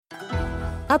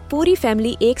अब पूरी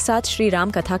फैमिली एक साथ श्री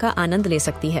राम कथा का आनंद ले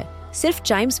सकती है सिर्फ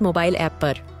चाइम्स मोबाइल ऐप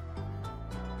पर।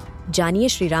 जानिए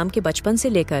श्री राम के बचपन से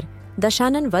लेकर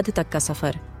दशानन वध तक का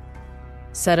सफर।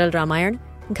 सरल रामायण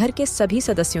घर के सभी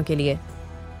सदस्यों के लिए।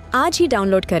 आज ही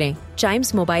डाउनलोड करें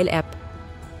चाइम्स मोबाइल ऐप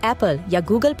एप्पल या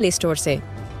गूगल प्ले स्टोर से।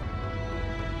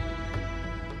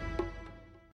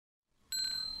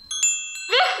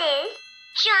 This is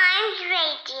Chimes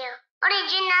Radio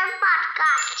original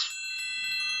podcast.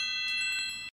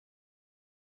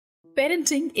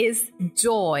 Parenting is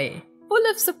joy, full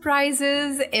of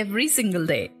surprises every single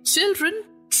day. Children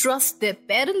trust their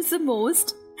parents the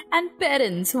most, and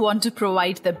parents want to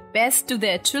provide the best to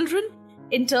their children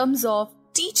in terms of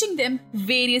teaching them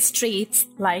various traits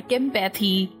like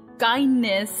empathy,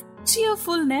 kindness,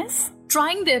 cheerfulness,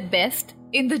 trying their best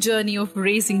in the journey of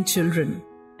raising children.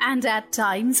 And at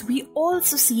times, we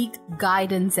also seek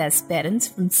guidance as parents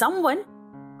from someone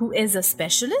who is a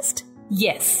specialist.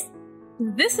 Yes,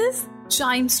 this is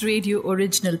Chimes Radio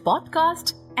Original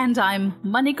Podcast, and I'm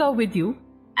Manika with you.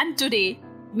 And today,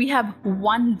 we have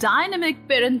one dynamic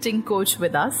parenting coach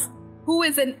with us who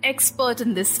is an expert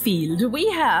in this field. We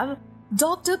have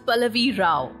Dr. Pallavi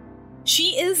Rao. She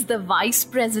is the Vice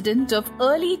President of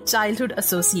Early Childhood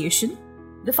Association,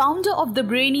 the founder of the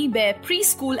Brainy Bear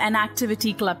Preschool and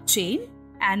Activity Club chain,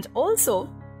 and also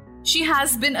she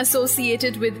has been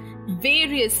associated with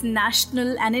various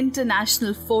national and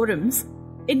international forums,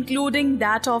 including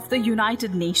that of the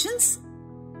United Nations,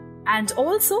 and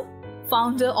also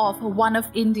founder of one of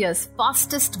India's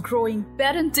fastest growing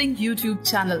parenting YouTube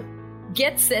channel,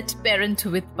 Get Set Parent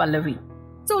with Pallavi.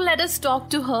 So let us talk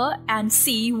to her and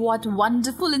see what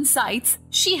wonderful insights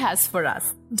she has for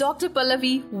us. Dr.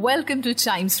 Pallavi, welcome to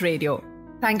Chimes Radio.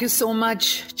 Thank you so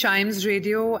much, Chimes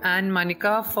Radio and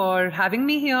Manika, for having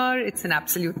me here. It's an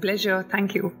absolute pleasure.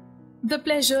 Thank you. The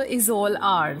pleasure is all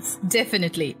ours,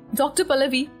 definitely. Dr.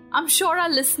 Pallavi, I'm sure our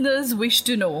listeners wish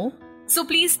to know. So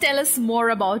please tell us more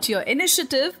about your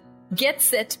initiative, Get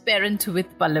Set Parent with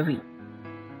Pallavi.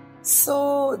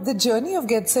 So the journey of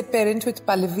Get Set Parent with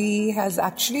Pallavi has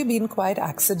actually been quite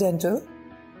accidental.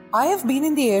 I have been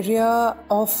in the area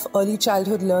of early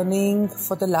childhood learning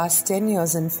for the last 10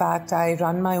 years. In fact, I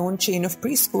run my own chain of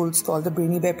preschools called the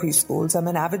Brainy Bear Preschools. I'm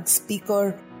an avid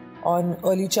speaker on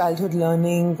early childhood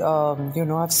learning.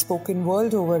 I've spoken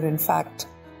world over, in fact,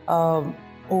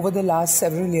 over the last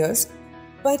several years.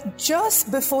 But just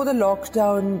before the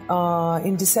lockdown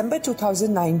in December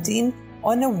 2019,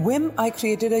 on a whim, I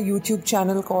created a YouTube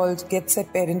channel called Get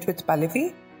Set Parent with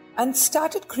Pallavi and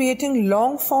started creating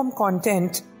long-form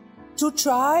content to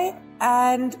try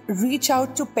and reach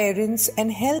out to parents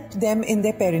and help them in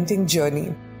their parenting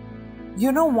journey.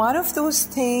 You know, one of those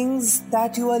things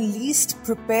that you are least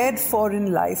prepared for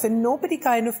in life, and nobody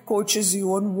kind of coaches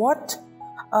you on what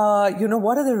are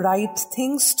the right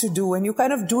things to do, and you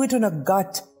kind of do it on a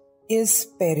gut, is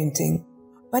parenting.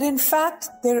 But in fact,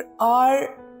 there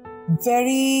are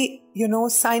very,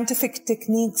 scientific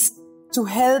techniques to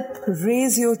help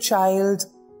raise your child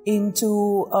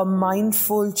into a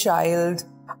mindful child,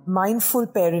 mindful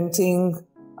parenting,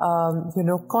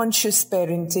 conscious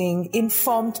parenting,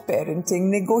 informed parenting,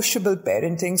 negotiable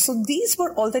parenting. So these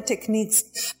were all the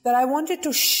techniques that I wanted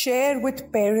to share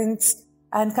with parents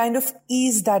and kind of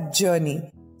ease that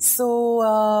journey. So,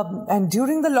 and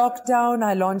during the lockdown,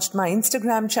 I launched my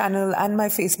Instagram channel and my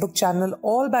Facebook channel,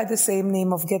 all by the same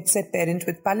name of Get Set Parent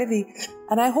with Pallavi.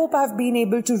 And I hope I've been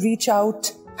able to reach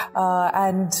out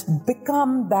and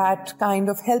become that kind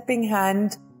of helping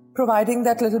hand, providing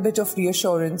that little bit of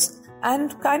reassurance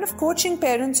and kind of coaching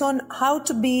parents on how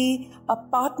to be a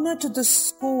partner to the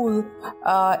school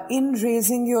in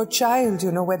raising your child,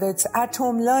 whether it's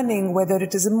at-home learning, whether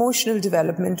it is emotional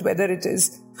development, whether it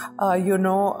is,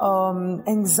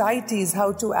 anxieties,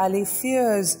 how to allay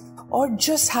fears, or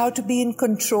just how to be in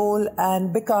control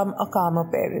and become a calmer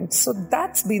parent. So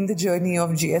that's been the journey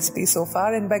of GSP so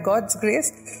far. And by God's grace,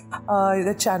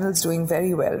 the channel's doing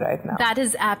very well right now. That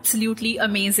is absolutely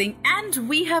amazing. And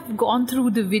we have gone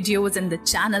through the videos in the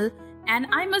channel. And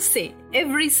I must say,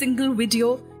 every single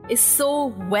video is so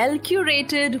well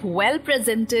curated, well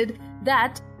presented,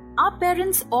 that our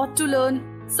parents ought to learn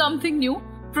something new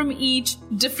from each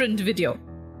different video.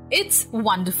 It's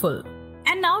wonderful.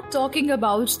 And now talking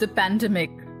about the pandemic,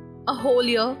 a whole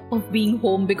year of being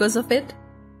home because of it,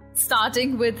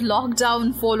 starting with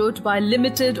lockdown followed by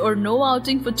limited or no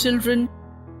outing for children,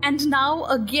 and now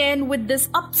again with this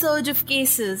upsurge of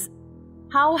cases.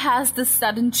 How has this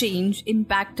sudden change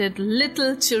impacted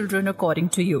little children according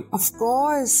to you? Of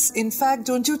course. In fact,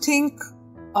 don't you think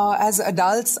as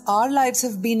adults, our lives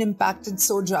have been impacted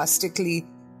so drastically?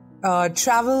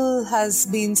 travel has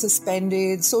been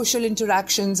suspended, social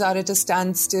interactions are at a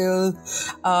standstill,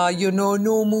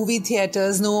 no movie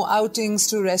theaters, no outings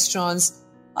to restaurants.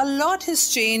 A lot has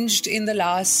changed in the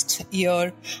last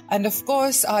year, and of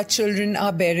course our children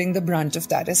are bearing the brunt of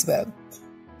that as well.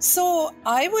 So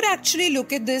I would actually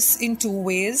look at this in two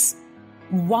ways.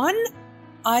 One,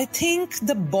 I think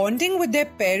the bonding with their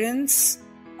parents,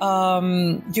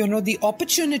 the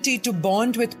opportunity to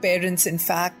bond with parents, in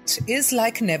fact, is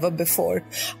like never before.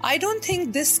 I don't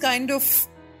think this kind of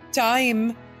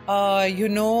time,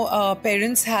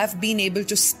 parents have been able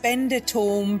to spend at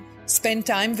home, spend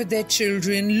time with their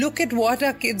children, look at what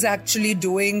are kids actually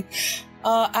doing,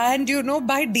 and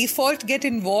by default get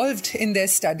involved in their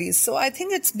studies. So I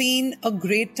think it's been a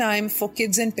great time for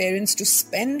kids and parents to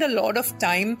spend a lot of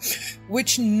time,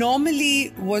 which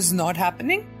normally was not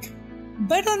happening.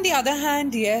 But on the other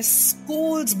hand, yes,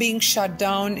 schools being shut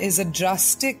down is a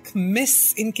drastic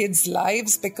miss in kids'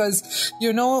 lives because,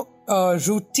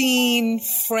 routine,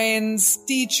 friends,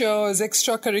 teachers,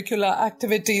 extracurricular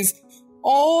activities,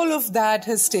 all of that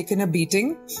has taken a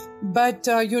beating. But,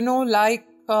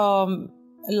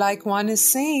 like one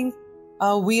is saying,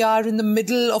 we are in the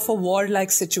middle of a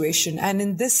war-like situation. And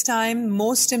in this time,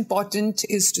 most important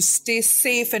is to stay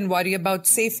safe and worry about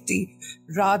safety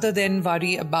rather than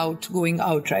worry about going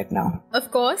out right now.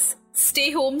 Of course,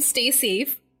 stay home, stay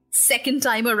safe, second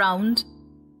time around,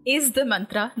 is the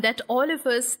mantra that all of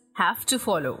us have to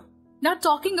follow. Now,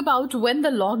 talking about when the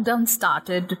lockdown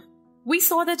started, we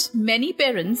saw that many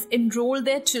parents enrolled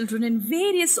their children in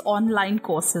various online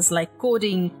courses like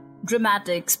coding,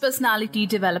 dramatics, personality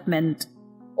development,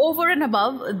 over and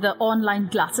above the online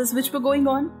classes which were going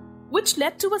on, which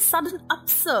led to a sudden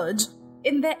upsurge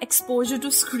in their exposure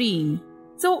to screen.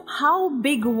 So how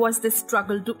big was this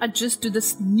struggle to adjust to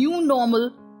this new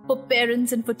normal for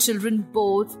parents and for children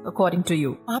both, according to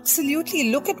you?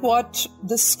 Absolutely. Look at what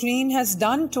the screen has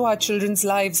done to our children's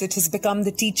lives. It has become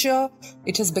the teacher.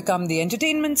 It has become the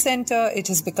entertainment center. It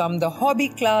has become the hobby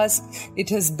class. It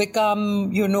has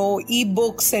become,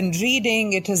 e-books and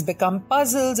reading. It has become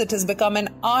puzzles. It has become an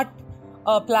art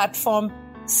platform.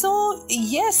 So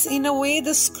yes, in a way,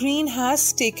 the screen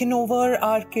has taken over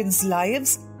our kids'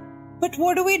 lives. But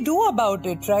what do we do about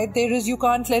it, right? You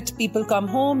can't let people come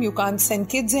home, you can't send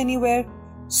kids anywhere.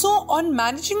 So on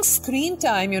managing screen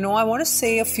time, I want to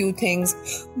say a few things.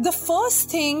 The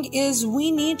first thing is we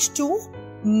need to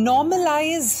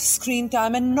normalize screen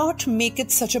time and not make it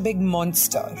such a big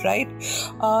monster, right?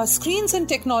 Screens and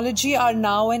technology are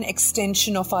now an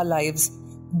extension of our lives.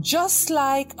 Just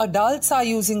like adults are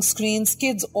using screens,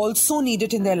 kids also need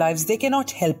it in their lives. They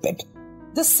cannot help it.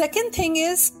 The second thing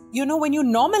is, when you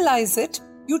normalize it,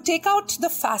 you take out the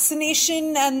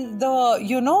fascination and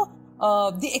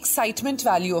the excitement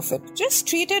value of it. Just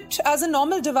treat it as a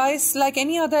normal device like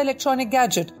any other electronic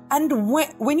gadget. And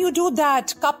when you do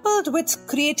that, coupled with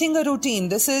creating a routine,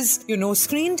 this is,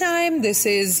 screen time, this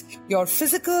is your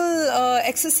physical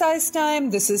exercise time,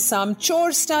 this is some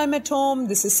chores time at home,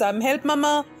 this is some help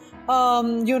mama,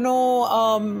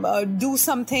 do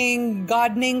something,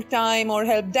 gardening time, or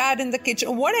help dad in the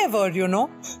kitchen, whatever,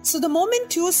 So the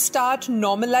moment you start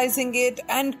normalizing it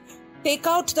and take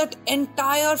out that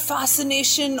entire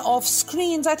fascination of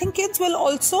screens, I think kids will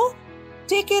also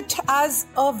take it as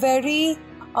a very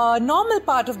normal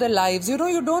part of their lives. You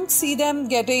don't see them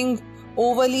getting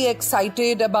overly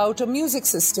excited about a music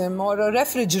system or a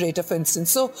refrigerator, for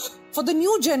instance. So for the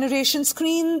new generation,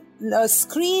 screen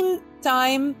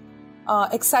time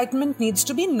excitement needs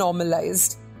to be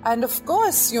normalized. And of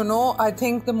course, I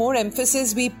think the more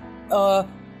emphasis we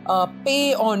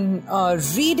pay on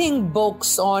reading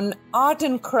books, on art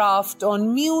and craft,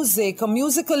 on music, a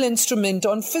musical instrument,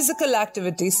 on physical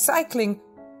activities, cycling,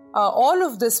 all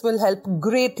of this will help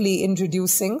greatly in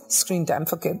reducing screen time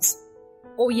for kids.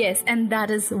 Oh yes, and that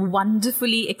is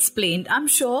wonderfully explained. I'm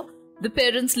sure the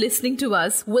parents listening to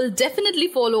us will definitely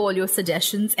follow all your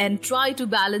suggestions and try to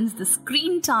balance the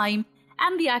screen time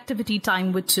and the activity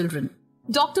time with children.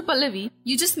 Dr. Pallavi,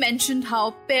 you just mentioned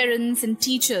how parents and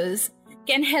teachers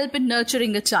can help in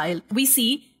nurturing a child. We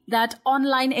see that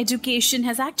online education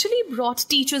has actually brought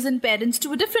teachers and parents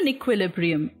to a different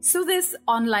equilibrium. So this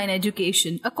online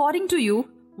education, according to you,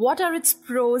 what are its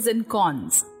pros and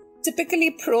cons?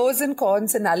 Typically, pros and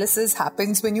cons analysis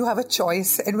happens when you have a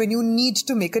choice and when you need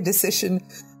to make a decision.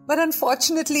 But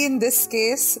unfortunately, in this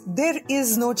case, there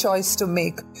is no choice to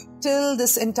make. Till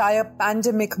this entire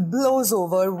pandemic blows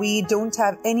over, we don't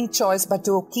have any choice but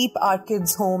to keep our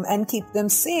kids home and keep them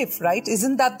safe, right?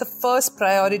 Isn't that the first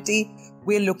priority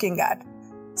we're looking at?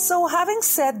 So having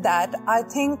said that, I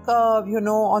think,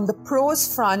 on the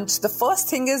pros front, the first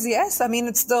thing is, yes, I mean,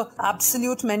 it's the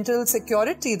absolute mental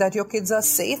security that your kids are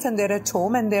safe and they're at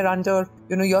home and they're under,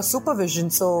 your supervision.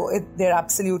 So they're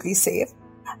absolutely safe.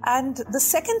 And the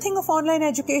second thing of online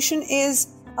education is,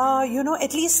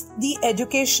 at least the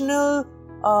educational,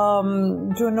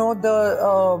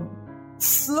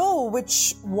 flow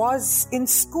which was in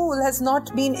school has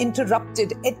not been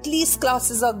interrupted. At least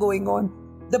classes are going on.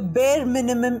 The bare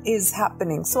minimum is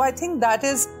happening. So I think that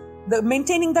is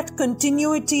maintaining that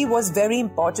continuity was very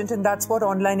important, and that's what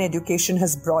online education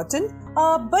has brought in.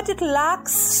 But it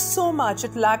lacks so much.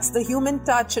 It lacks the human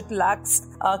touch. It lacks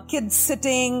kids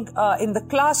sitting in the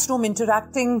classroom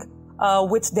interacting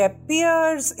with their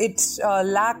peers. It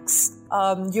lacks,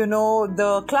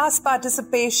 the class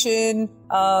participation.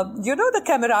 The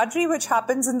camaraderie which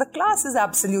happens in the class is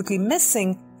absolutely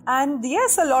missing. And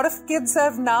yes, a lot of kids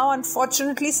have now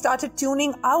unfortunately started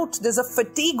tuning out. There's a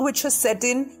fatigue which has set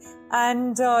in,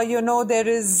 and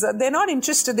they're not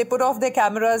interested. They put off their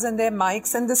cameras and their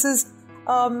mics, and this is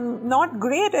not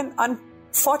great. And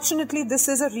unfortunately, this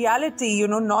is a reality,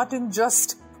 not in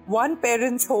just one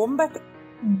parent's home, but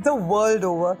the world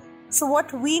over. So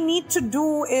what we need to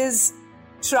do is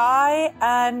try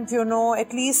and,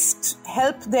 at least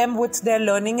help them with their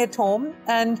learning at home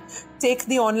and take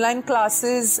the online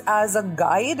classes as a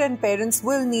guide, and parents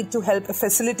will need to help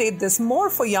facilitate this more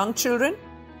for young children,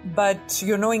 but,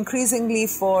 increasingly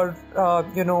for,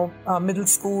 middle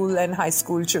school and high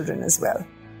school children as well.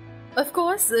 Of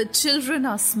course, children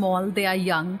are small, they are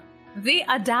young. They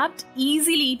adapt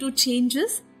easily to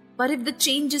changes, but if the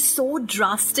change is so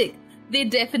drastic, they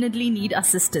definitely need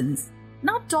assistance.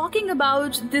 Now, talking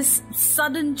about this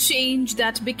sudden change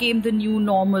that became the new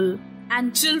normal,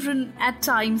 and children at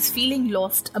times feeling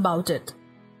lost about it,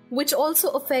 which also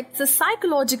affects the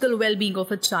psychological well-being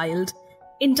of a child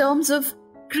in terms of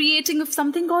creating of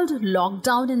something called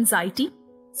lockdown anxiety.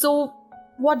 So,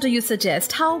 what do you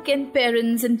suggest? How can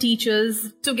parents and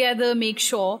teachers together make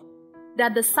sure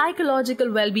that the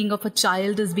psychological well-being of a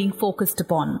child is being focused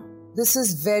upon? This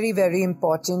is very, very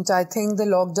important. I think the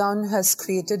lockdown has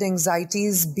created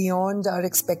anxieties beyond our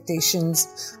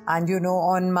expectations. And,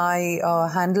 on my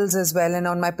handles as well and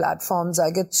on my platforms,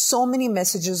 I get so many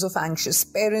messages of anxious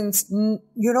parents,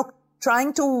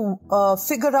 trying to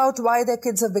figure out why their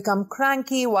kids have become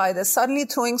cranky, why they're suddenly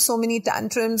throwing so many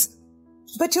tantrums.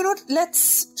 But,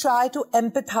 let's try to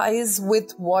empathize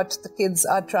with what the kids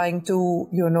are trying to,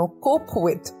 cope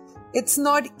with. It's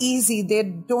not easy. They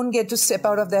don't get to step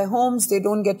out of their homes. They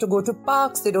don't get to go to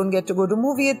parks. They don't get to go to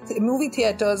movie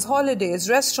theaters, holidays,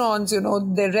 restaurants,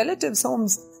 their relatives'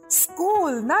 homes,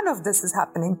 school. None of this is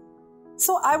happening.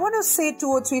 So I want to say 2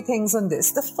 or 3 things on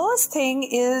this. The first thing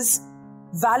is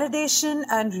validation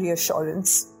and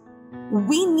reassurance.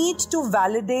 We need to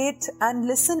validate and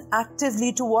listen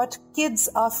actively to what kids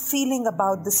are feeling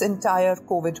about this entire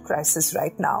COVID crisis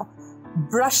right now.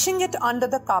 Brushing it under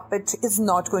the carpet is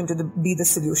not going to be the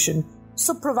solution.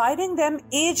 So providing them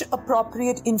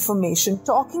age-appropriate information,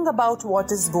 talking about what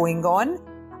is going on,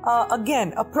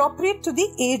 again, appropriate to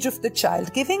the age of the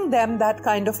child, giving them that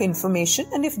kind of information.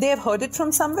 And if they have heard it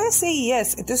from somewhere, say,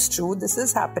 yes, it is true, this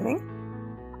is happening.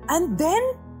 And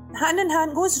then hand in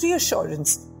hand goes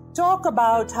reassurance. Talk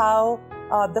about how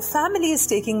the family is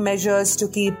taking measures to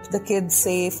keep the kids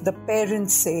safe, the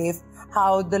parents safe,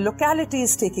 how the locality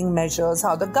is taking measures,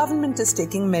 how the government is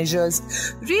taking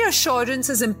measures. Reassurance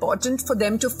is important for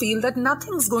them to feel that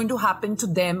nothing's going to happen to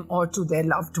them or to their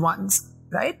loved ones,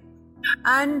 right?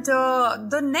 And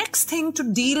the next thing to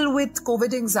deal with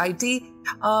COVID anxiety,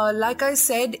 like I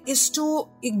said, is to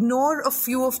ignore a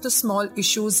few of the small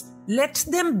issues. Let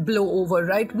them blow over,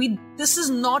 right? This is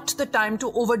not the time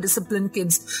to over-discipline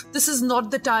kids. This is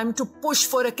not the time to push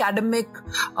for academic,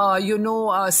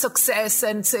 success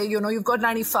and say, you've got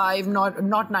 95,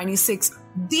 not 96.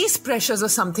 These pressures are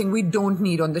something we don't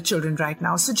need on the children right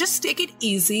now. So just take it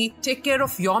easy. Take care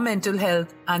of your mental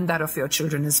health and that of your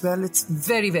children as well. It's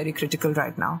very, very critical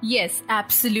right now. Yes,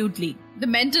 absolutely. The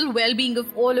mental well-being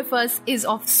of all of us is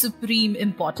of supreme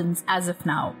importance as of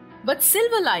now. But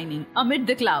silver lining amid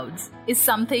the clouds is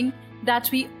something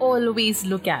that we always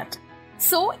look at.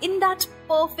 So in that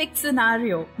perfect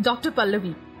scenario, Dr.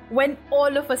 Pallavi, when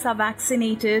all of us are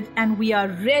vaccinated and we are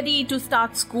ready to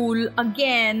start school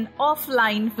again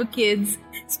offline for kids,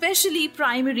 especially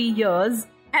primary years,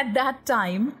 at that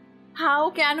time,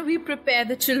 how can we prepare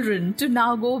the children to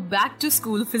now go back to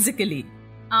school physically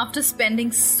after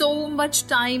spending so much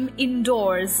time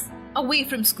indoors away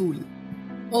from school?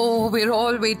 Oh, we're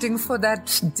all waiting for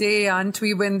that day, aren't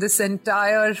we, when this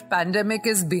entire pandemic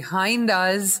is behind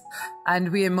us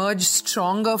and we emerge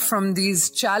stronger from these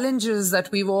challenges that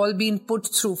we've all been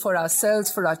put through for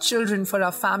ourselves, for our children, for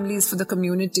our families, for the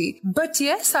community. But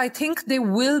yes, I think there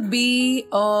will be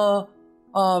a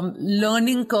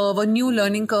learning curve, a new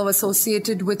learning curve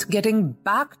associated with getting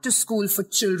back to school for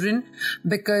children,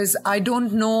 because I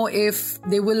don't know if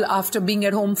they will, after being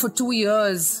at home for 2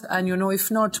 years and,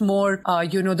 if not more,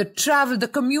 the travel, the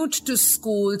commute to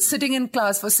school, sitting in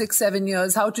class for 6-7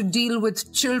 years, how to deal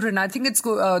with children. I think it's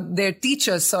their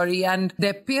teachers, and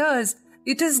their peers.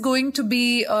 It is going to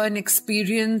be an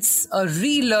experience, a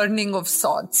relearning of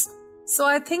sorts. So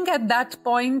I think at that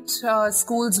point,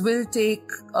 schools will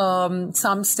take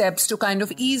some steps to kind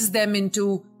of ease them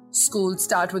into school,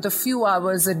 start with a few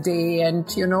hours a day and,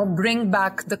 bring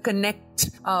back the connect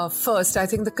first. I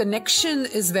think the connection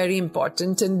is very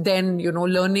important. And then,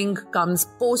 learning comes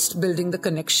post building the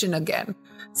connection again.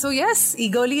 So yes,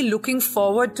 eagerly looking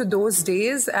forward to those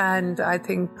days. And I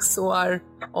think so are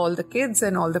all the kids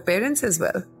and all the parents as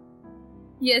well.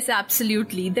 Yes,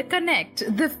 absolutely. The connect,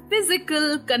 the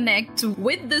physical connect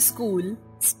with the school,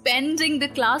 spending the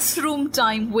classroom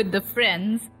time with the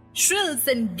friends, shrills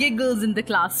and giggles in the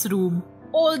classroom,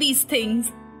 all these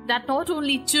things that not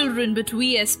only children but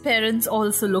we as parents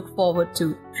also look forward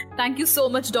to. Thank you so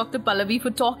much, Dr. Pallavi, for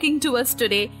talking to us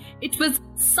today. It was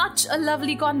such a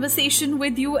lovely conversation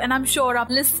with you, and I'm sure our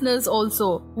listeners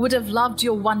also would have loved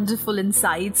your wonderful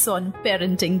insights on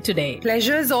parenting today.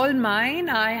 Pleasure is all mine.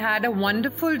 I had a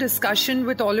wonderful discussion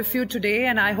with all of you today,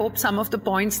 and I hope some of the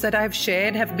points that I've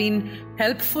shared have been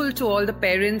helpful to all the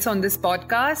parents on this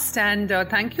podcast. And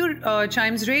thank you,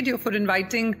 Chimes Radio, for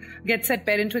inviting Get Set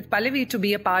Parent with Pallavi to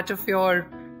be a part of your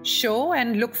show,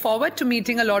 and look forward to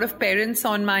meeting a lot of parents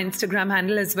on my Instagram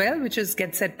handle as well, which is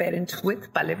Get Set Parent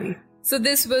with Pallavi. So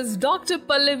this was Dr.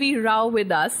 Pallavi Rao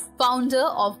with us, founder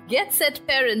of Get Set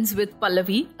Parents with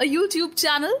Pallavi, a YouTube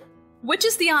channel which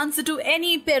is the answer to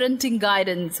any parenting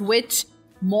guidance which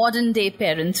modern day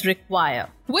parents require.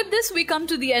 With this, we come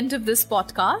to the end of this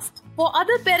podcast. For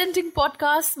other parenting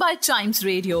podcasts by Chimes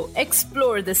Radio,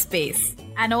 explore the space.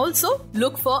 And also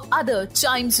look for other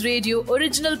Chimes Radio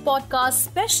original podcasts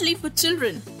specially for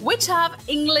children, which have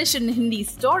English and Hindi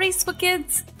stories for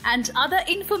kids and other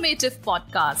informative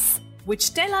podcasts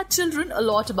which tell our children a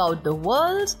lot about the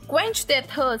world, quench their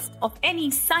thirst of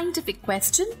any scientific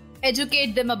question,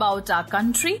 educate them about our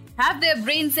country, have their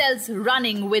brain cells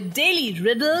running with daily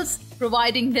riddles,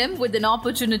 providing them with an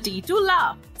opportunity to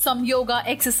laugh, some yoga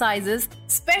exercises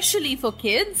specially for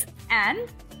kids, and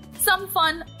some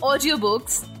fun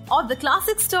audiobooks of the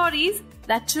classic stories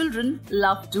that children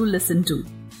love to listen to.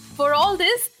 For all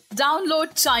this,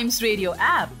 download Chimes Radio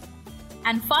app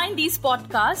and find these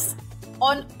podcasts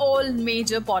on all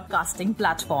major podcasting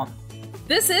platforms.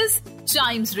 This is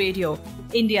Chimes Radio,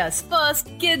 India's first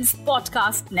kids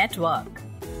podcast network.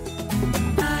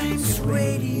 Chimes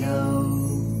Radio.